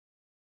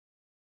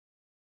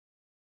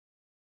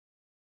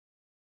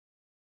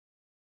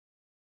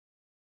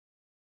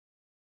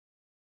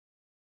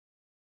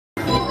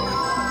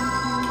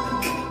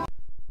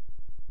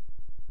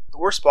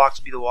worst box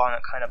would be the one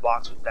that kind of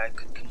box that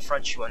could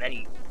confront you on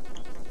any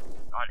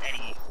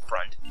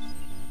front.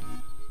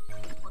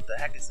 What the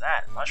heck is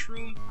that?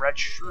 Mushroom? Red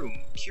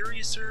shroom.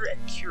 Curiouser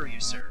and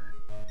curiouser.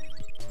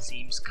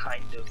 Seems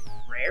kind of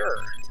rare.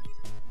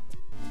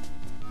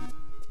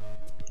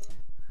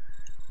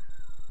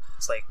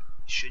 It's like,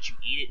 should you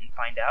eat it and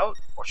find out?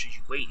 Or should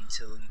you wait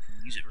until you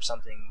can use it for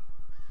something,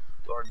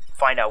 or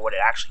find out what it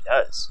actually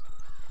does?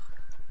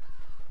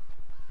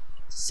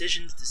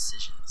 Decisions,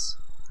 decisions.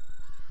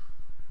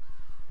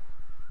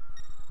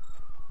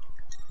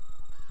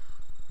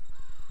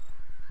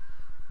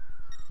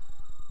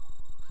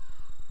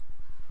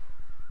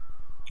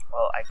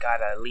 Well, I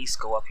gotta at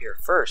least go up here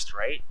first,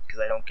 right? Because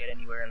I don't get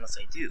anywhere unless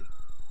I do.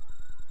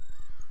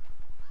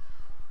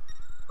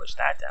 Push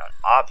that down,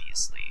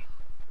 obviously.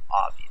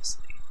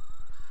 Obviously.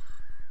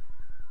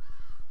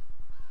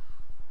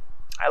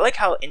 I like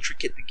how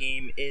intricate the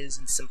game is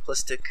and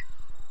simplistic.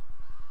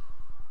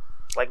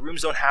 Like,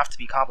 rooms don't have to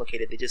be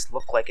complicated, they just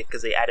look like it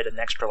because they added an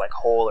extra, like,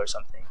 hole or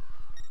something.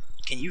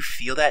 Can you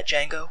feel that,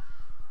 Django?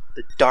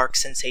 The dark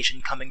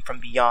sensation coming from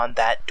beyond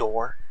that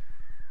door?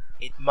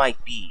 It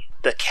might be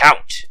the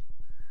Count!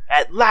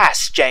 At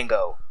last,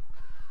 Django!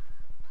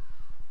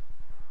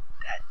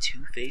 That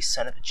two-faced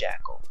son of a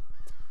jackal.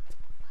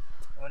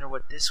 I wonder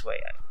what this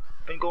way.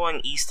 I've been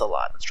going east a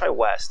lot. Let's try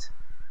west.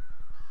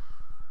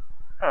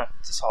 Huh,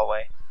 it's this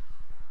hallway.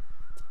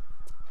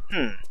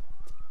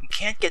 We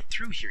can't get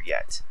through here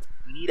yet.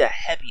 We need a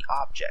heavy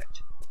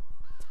object.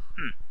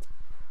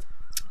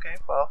 Okay,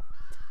 well.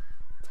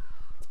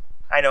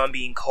 I know I'm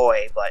being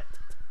coy, but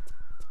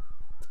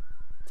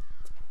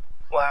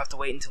we'll have to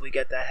wait until we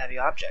get that heavy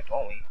object,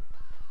 won't we?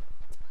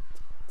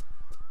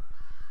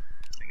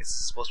 I guess this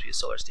is supposed to be a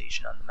solar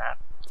station on the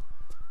map.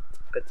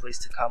 Good place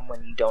to come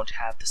when you don't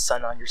have the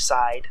sun on your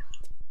side.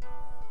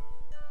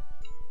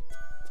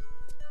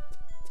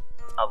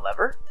 A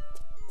lever?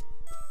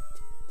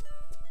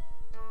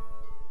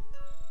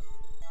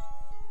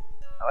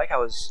 I like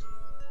how his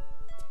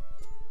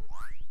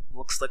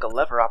looks like a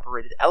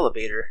lever-operated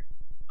elevator,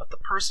 but the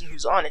person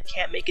who's on it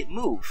can't make it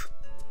move.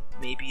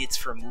 Maybe it's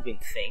for moving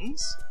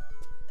things?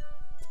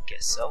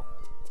 Guess so.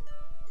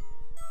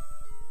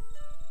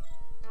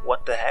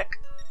 What the heck?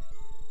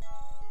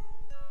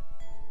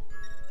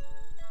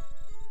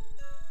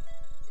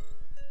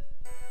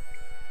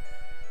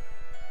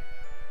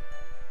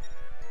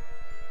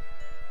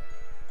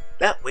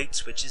 That weight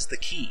switch is the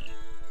key.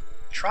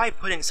 Try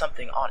putting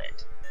something on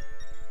it.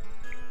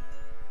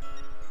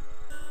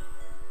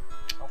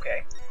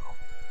 Okay.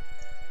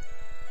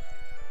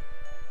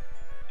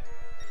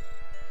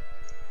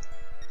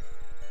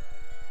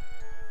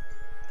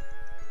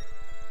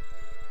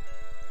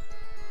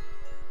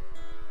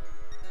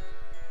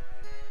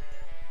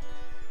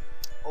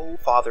 Oh,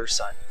 father,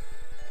 son.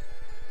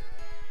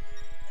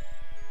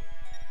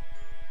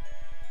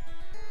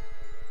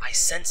 I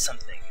sense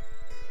something.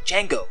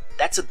 Django,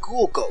 that's a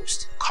ghoul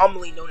ghost,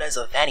 commonly known as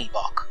a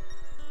Vanibok.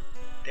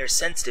 They're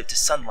sensitive to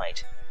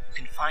sunlight. You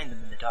can find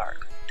them in the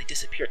dark. They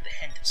disappear at the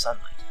hint of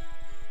sunlight.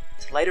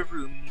 To light a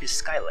room, you need a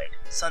skylight,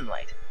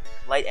 sunlight,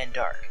 light and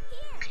dark.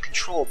 You can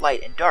control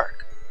light and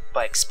dark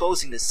by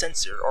exposing the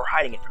sensor or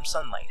hiding it from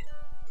sunlight.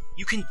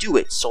 You can do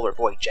it, Solar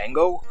Boy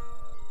Django!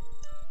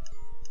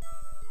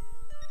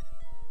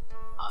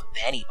 A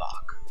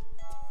Vanibok.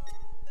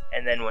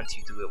 And then once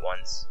you do it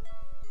once,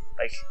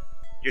 like,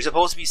 you're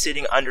supposed to be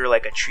sitting under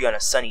like a tree on a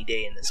sunny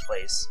day in this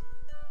place.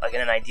 Like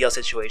in an ideal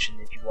situation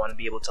if you want to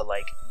be able to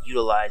like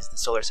utilize the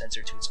solar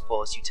sensor to its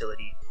fullest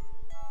utility.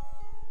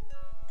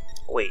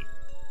 Wait,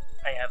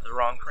 I have the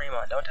wrong frame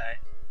on, don't I?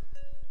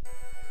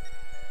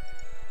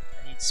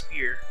 I need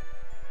spear.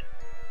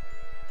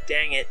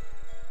 Dang it.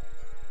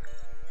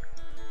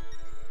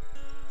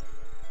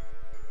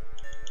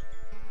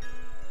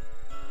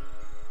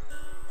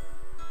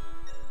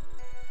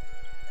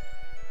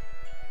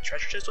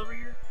 Treasure chest over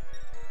here?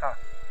 Huh.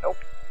 Nope.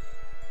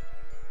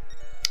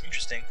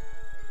 Interesting.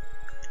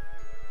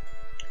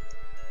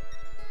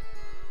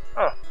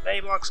 Oh,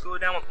 many blocks go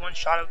down with one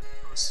shot of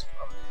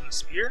the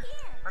spear?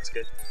 That's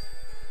good.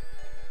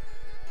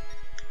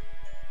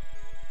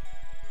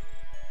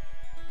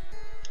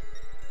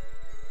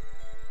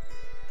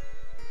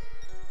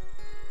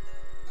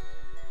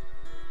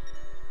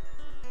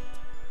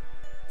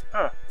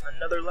 Huh,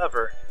 another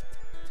lever.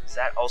 Does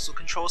that also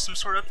control some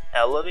sort of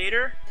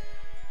elevator?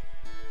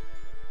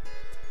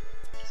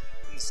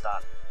 Please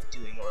stop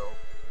doing little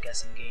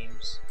guessing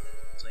games.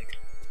 It's like,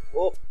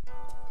 whoa.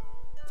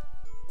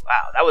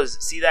 Wow, that was,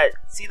 see that?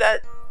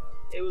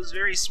 It was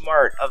very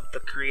smart of the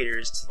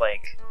creators to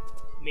like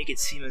make it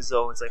seem as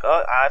though it's like,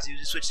 oh, I have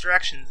to switch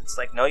directions. It's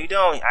like, no you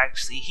don't.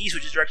 Actually, he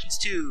switches directions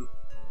too.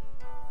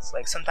 It's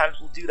like,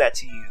 sometimes we'll do that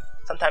to you.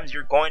 Sometimes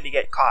you're going to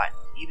get caught,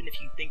 even if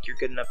you think you're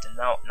good enough to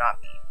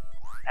not be.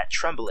 That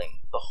trembling,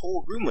 the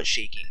whole room was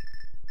shaking.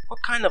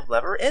 What kind of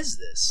lever is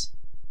this?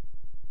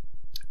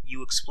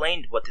 You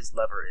explained what this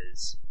lever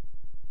is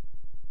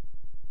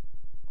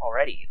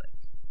already, like.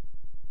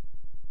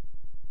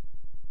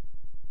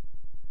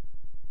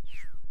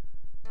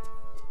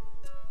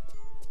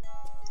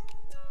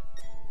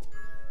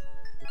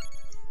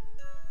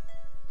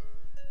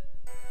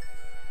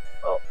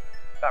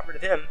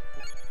 rid of him.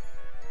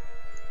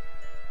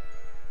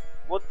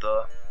 What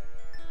the?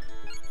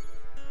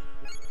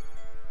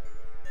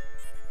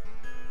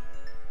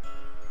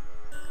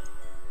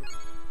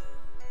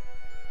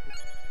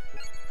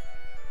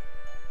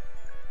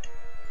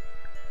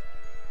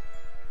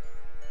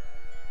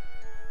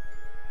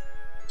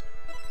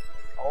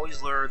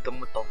 Always lure them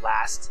with the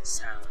last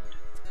sound.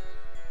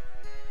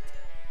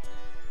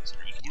 So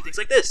that you can do things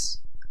like this.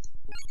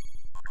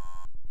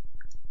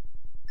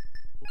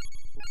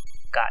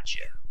 Gotcha.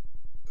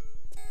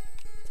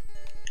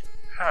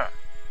 Huh.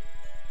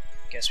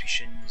 Guess we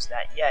shouldn't use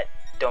that yet.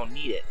 Don't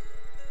need it.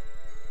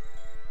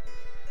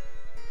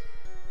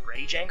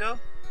 Ready, Django?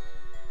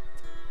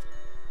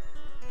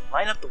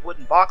 Line up the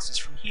wooden boxes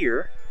from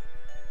here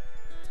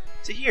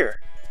to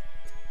here.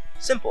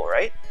 Simple,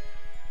 right?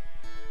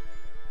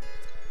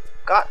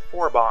 Got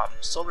 4 bombs,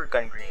 solar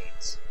gun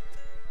grenades.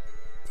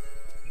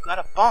 You got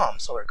a bomb,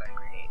 solar gun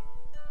grenade.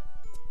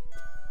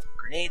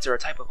 Grenades are a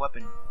type of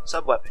weapon,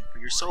 sub-weapon for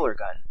your solar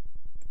gun.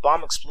 The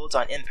bomb explodes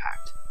on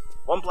impact.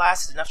 1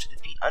 blast is enough to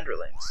defeat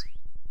underlings.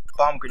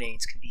 Bomb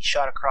grenades can be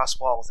shot across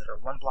walls that are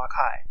 1 block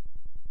high.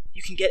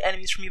 You can get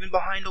enemies from even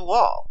behind a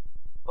wall,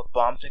 but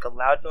bombs make a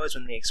loud noise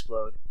when they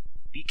explode.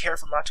 Be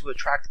careful not to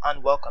attract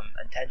unwelcome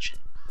attention.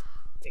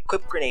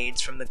 Equip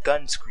grenades from the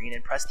gun screen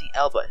and press the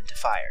L button to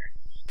fire.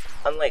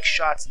 Unlike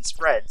shots and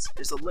spreads,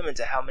 there's a limit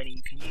to how many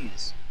you can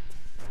use.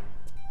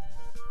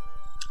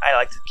 I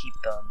like to keep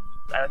them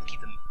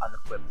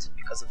unequipped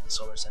because of the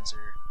solar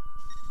sensor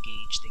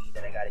gauge thingy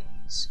that I gotta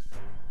use.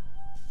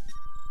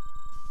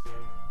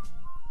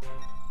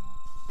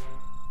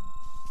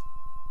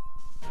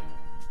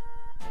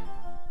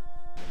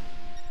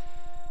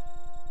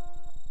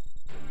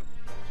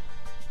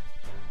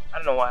 I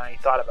don't know why I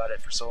thought about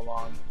it for so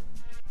long,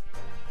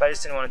 but I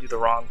just didn't want to do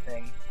the wrong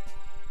thing.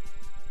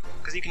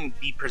 Because you can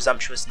be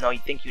presumptuous, you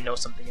think you know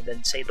something, and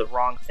then say the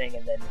wrong thing,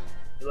 and then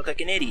you look like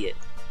an idiot.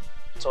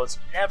 So it's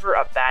never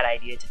a bad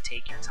idea to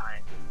take your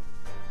time.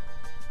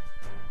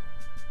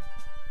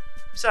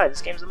 Besides,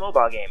 this game's a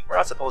mobile game. We're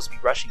not supposed to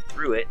be rushing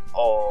through it,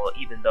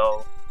 even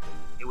though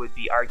it would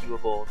be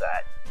arguable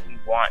that we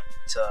want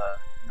to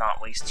not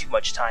waste too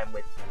much time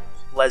with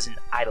pleasant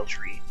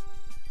idolatry.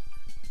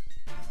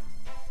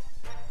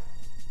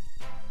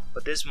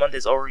 But this month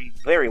is already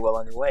very well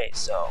underway,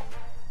 so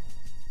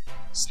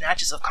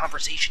snatches of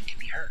conversation can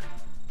be heard.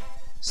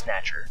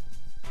 Snatcher.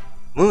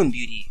 Moon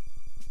beauty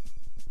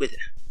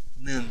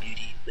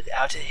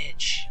without a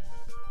hitch.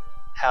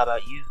 How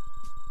about you?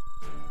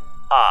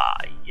 Ah,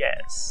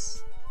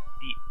 yes.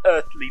 The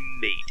earthly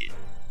maiden,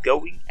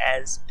 going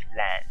as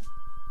planned.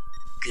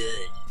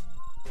 Good.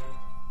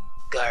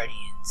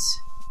 Guardians.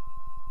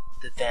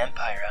 The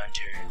vampire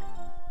hunter.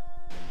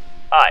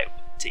 I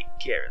will take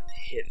care of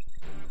him.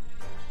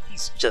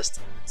 He's just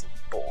a little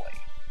boy.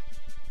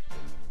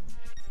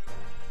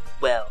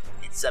 Well,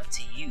 it's up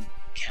to you,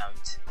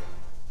 Count.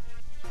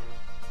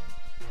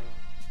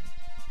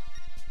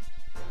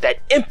 That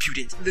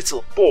impudent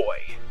little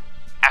boy!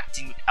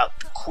 Acting without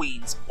the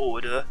Queen's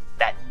order,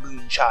 that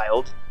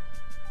moonchild.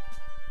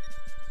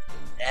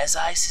 As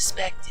I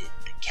suspected,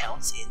 the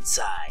Count's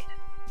inside.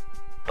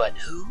 But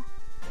who?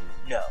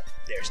 No,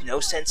 there's no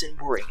sense in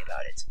worrying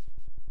about it.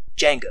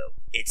 Django,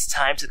 it's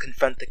time to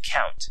confront the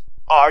Count.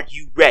 Are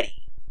you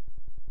ready?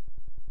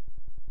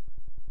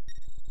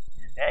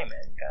 Dang,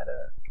 man, you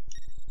gotta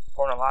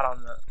pouring a lot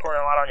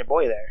on your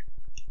boy there.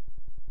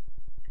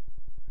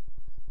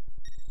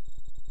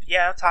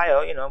 Yeah,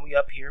 Taiyo, we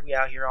up here, we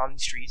out here on the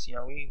streets, we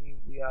out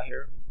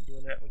here, we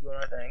doing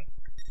our thing.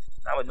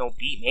 Not with no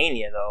beat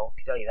mania though, I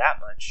can tell you that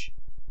much.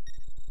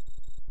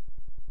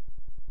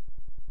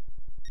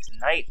 It's a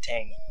night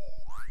thing.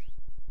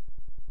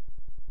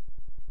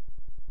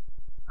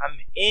 I'm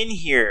in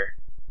here.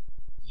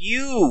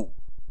 You!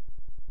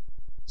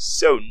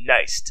 So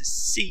nice to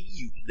see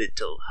you,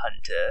 little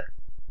hunter.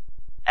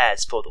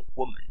 As for the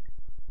woman,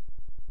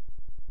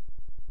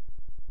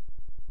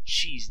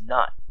 she's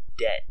not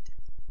dead.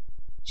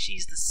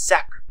 She's the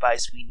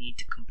sacrifice we need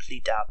to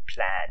complete our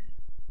plan.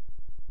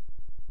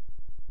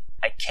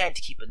 I can't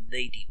keep a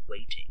lady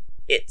waiting.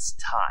 It's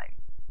time.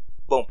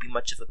 Won't be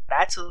much of a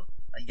battle,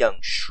 a young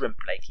shrimp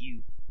like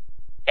you.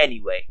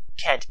 Anyway,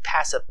 can't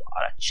pass up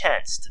on a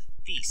chance to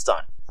feast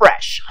on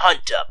fresh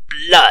hunter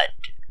blood.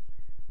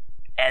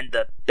 And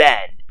the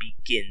band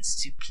begins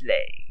to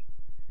play.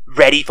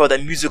 Ready for the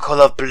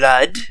musical of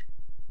blood?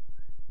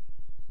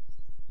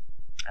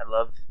 I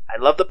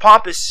love the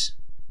pompous.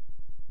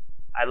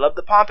 I love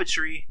the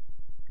pompousry.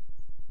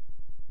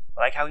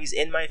 I like how he's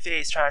in my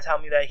face trying to tell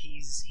me that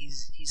he's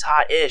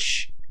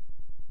hot-ish.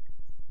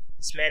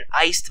 This man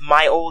iced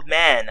my old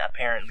man,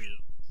 apparently.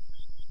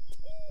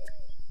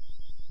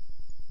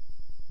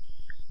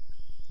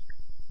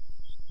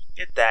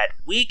 Get that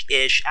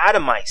weak-ish out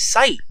of my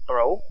sight,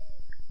 bro.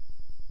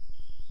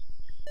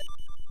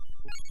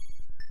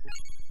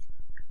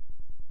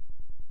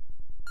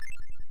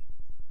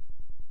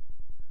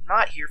 I'm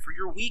not here for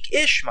your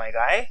weak-ish, my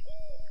guy.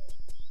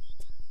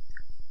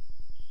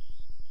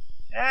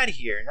 Get out of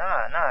here.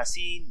 Nah.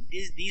 See,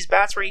 these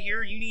bats right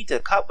here, you need to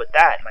cut with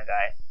that, my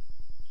guy.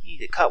 You need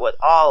to cut with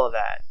all of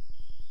that.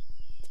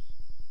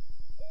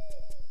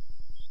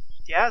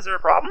 Yeah, is there a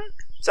problem?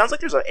 Sounds like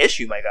there's an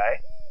issue, my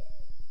guy.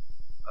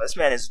 Oh, this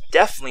man is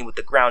definitely with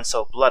the ground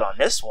soaked blood on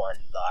this one.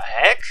 The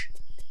heck?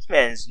 This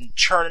man is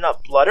churning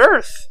up blood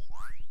earth.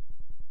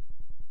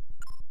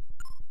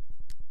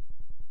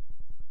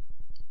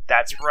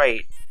 That's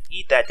right.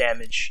 Eat that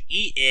damage.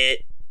 Eat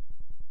it.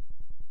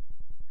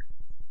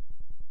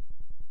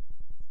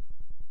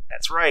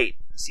 That's right.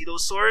 See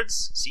those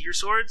swords? See your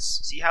swords?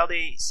 See how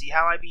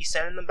I be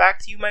sending them back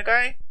to you, my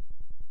guy?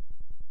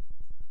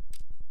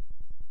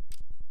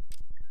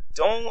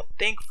 Don't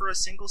think for a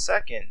single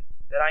second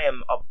that I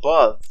am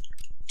above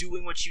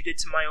doing what you did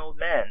to my old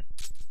man.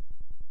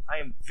 I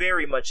am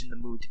very much in the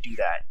mood to do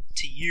that.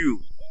 To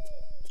you.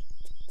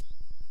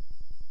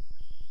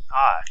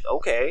 Ah,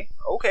 okay.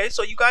 Okay,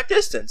 so you got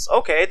distance.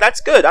 Okay,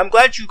 that's good. I'm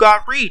glad you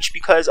got reach,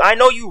 because I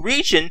know you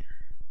reaching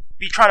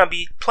be trying to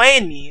be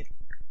playing me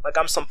like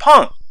I'm some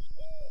punk.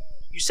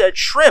 You said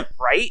shrimp,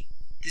 right?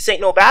 This ain't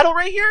no battle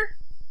right here?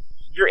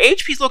 Your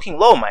HP's looking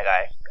low, my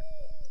guy.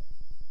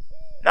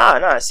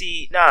 Nah,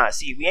 see,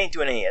 we ain't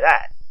doing any of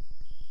that.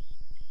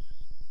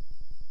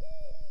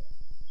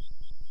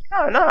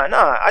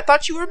 Nah, I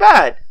thought you were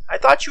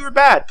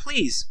bad.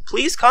 Please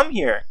come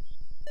here.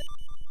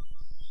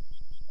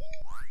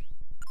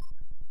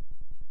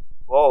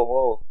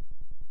 Whoa.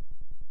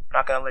 I'm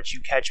not gonna let you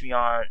catch me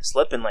on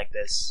slipping like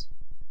this.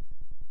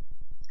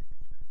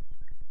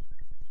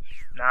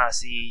 Nah,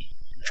 see,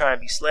 you're trying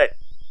to be slick.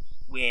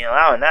 We ain't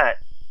allowing that.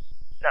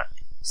 Nah,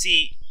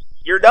 see,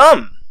 you're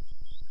dumb.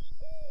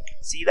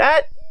 See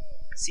that?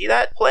 See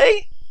that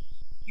play?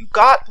 You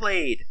got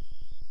played.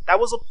 That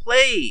was a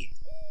play.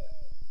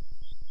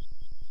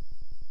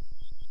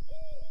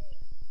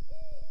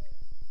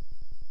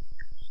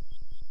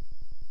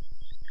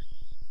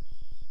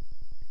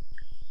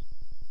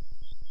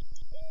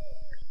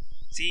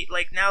 See,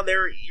 like now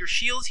your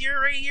shield's here,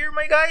 right here,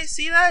 my guy.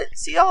 See that?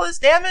 See all this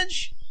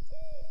damage?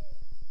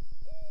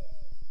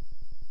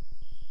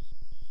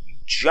 You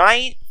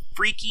giant,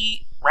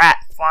 freaky rat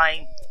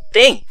flying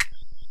thing.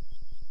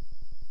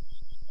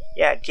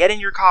 Yeah, get in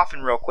your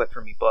coffin real quick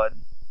for me, bud.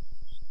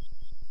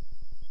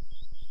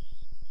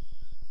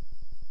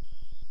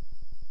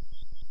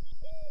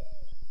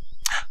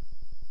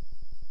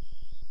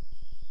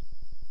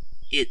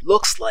 It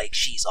looks like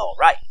she's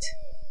alright.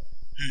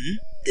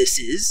 This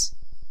is...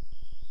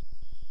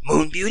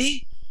 Moon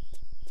Beauty?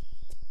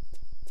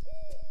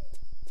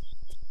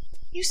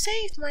 You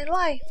saved my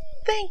life.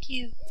 Thank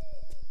you.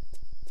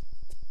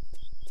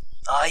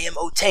 I am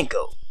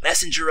Otenko,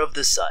 messenger of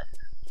the sun.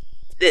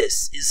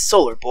 This is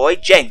Solar Boy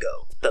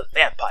Django, the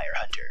vampire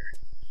hunter.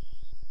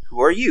 Who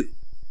are you?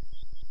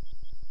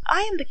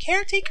 I am the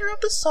caretaker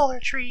of the solar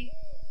tree,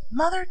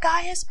 Mother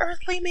Gaia's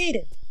earthly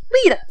maiden,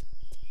 Lita.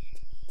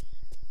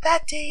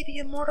 That day the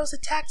immortals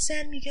attacked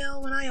San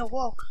Miguel when I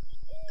awoke.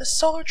 The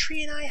solar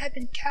tree and I had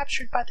been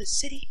captured by the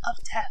city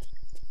of death.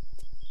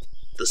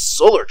 The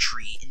solar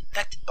tree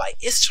infected by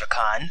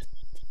Istrakhan?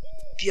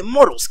 The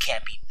immortals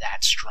can't be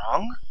that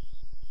strong.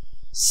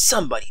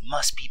 Somebody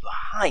must be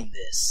behind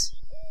this.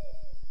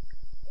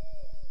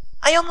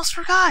 I almost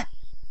forgot.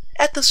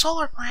 At the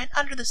solar plant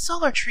under the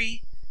solar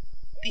tree,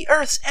 the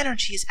Earth's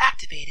energy is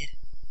activated,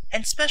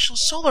 and special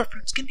solar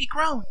fruits can be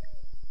grown.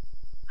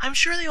 I'm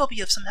sure they will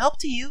be of some help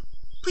to you.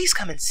 Please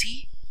come and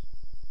see.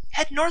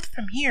 Head north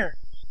from here.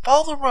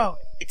 Follow the road.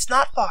 It's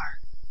not far.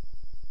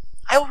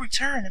 I will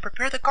return and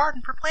prepare the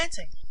garden for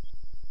planting.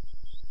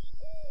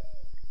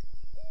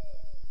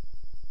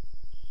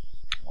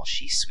 Well,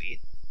 she's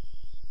sweet.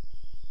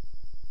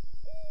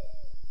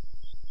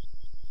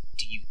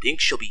 Do you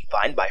think she'll be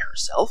fine by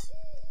herself?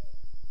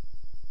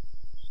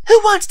 Who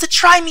wants to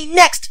try me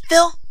next,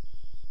 Phil?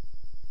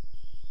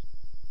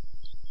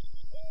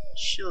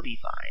 She'll be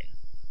fine.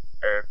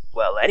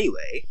 Well,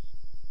 anyway,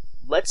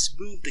 let's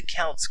move the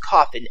Count's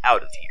coffin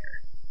out of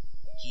here.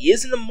 He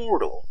is an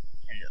immortal,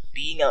 and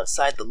being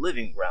outside the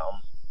living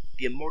realm,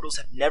 the immortals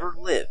have never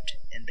lived,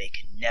 and they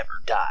can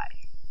never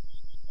die.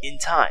 In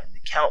time,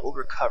 the Count will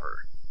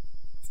recover.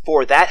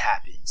 Before that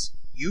happens,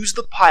 use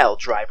the pile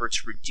driver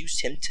to reduce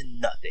him to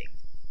nothing.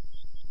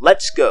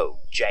 Let's go,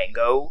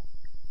 Django.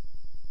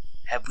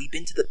 Have we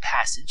been to the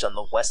passage on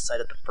the west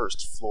side of the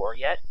first floor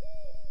yet?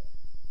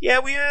 Yeah,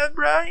 we have,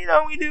 bruh.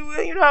 We do,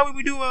 how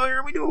we do out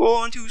here. We do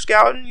 1-2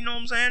 scouting, you know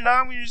what I'm saying?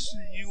 Now we just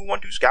do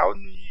 1-2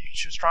 scouting. You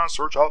just trying to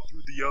search out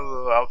through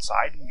the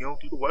outside and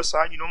through the west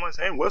side, you know what I'm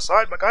saying? West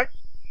side, my guy.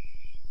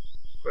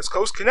 West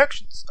Coast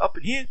connections, up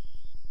in here.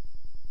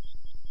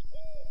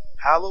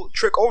 Hello,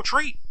 trick or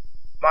treat,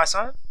 my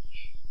son.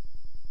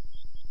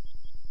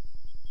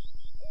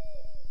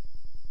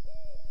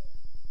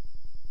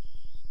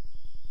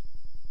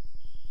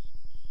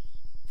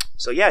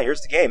 So yeah,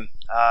 here's the game.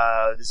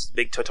 This is a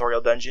big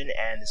tutorial dungeon,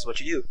 and this is what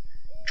you do.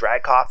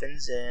 Drag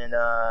coffins in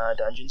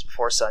dungeons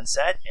before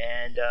sunset,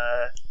 and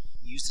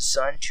use the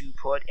sun to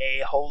put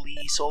a holy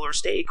solar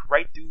stake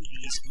right through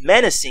these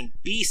menacing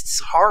beasts'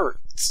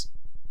 hearts.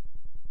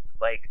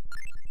 Like,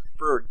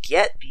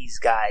 forget these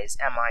guys,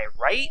 am I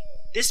right?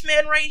 This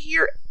man right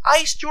here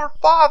iced your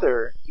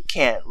father.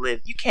 can't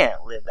live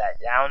that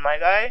down, my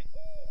guy.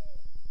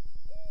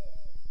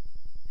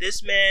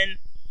 This man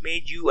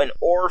made you an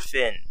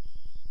orphan.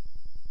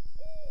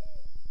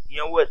 You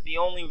know what? The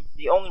only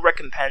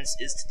recompense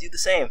is to do the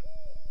same.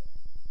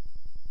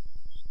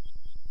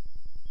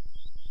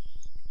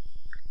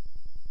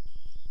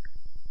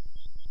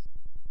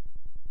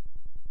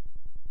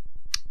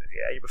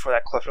 Yeah, before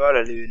that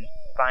Clefloraloon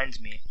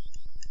finds me.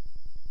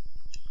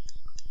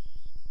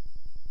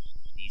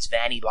 These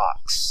vanny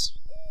blocks.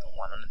 Don't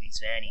want none of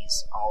these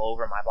vannies all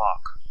over my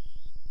block.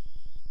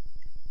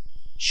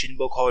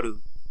 Shinbokoru.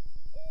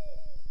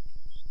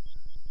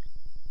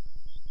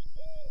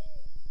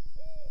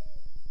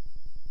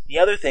 The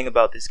other thing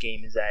about this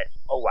game is that,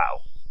 oh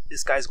wow,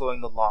 this guy's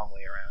going the long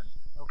way around.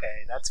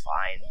 Okay, that's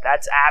fine.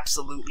 That's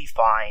absolutely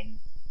fine.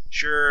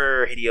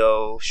 Sure,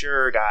 Hideo.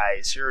 Sure,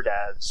 guys. Sure,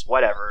 devs.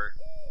 Whatever.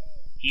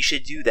 He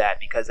should do that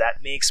because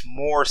that makes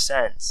more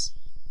sense.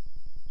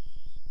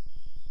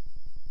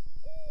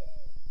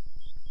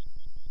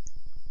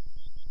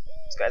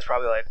 This guy's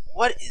probably like,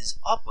 what is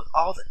up with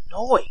all the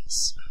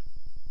noise?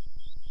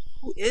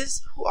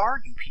 Who are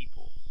you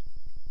people?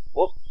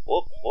 Whoop,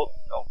 whoop, whoop.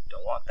 Nope,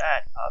 don't want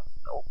that. Up,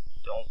 nope,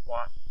 don't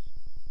want.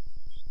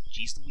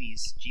 Jeez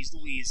Louise, jeez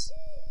Louise.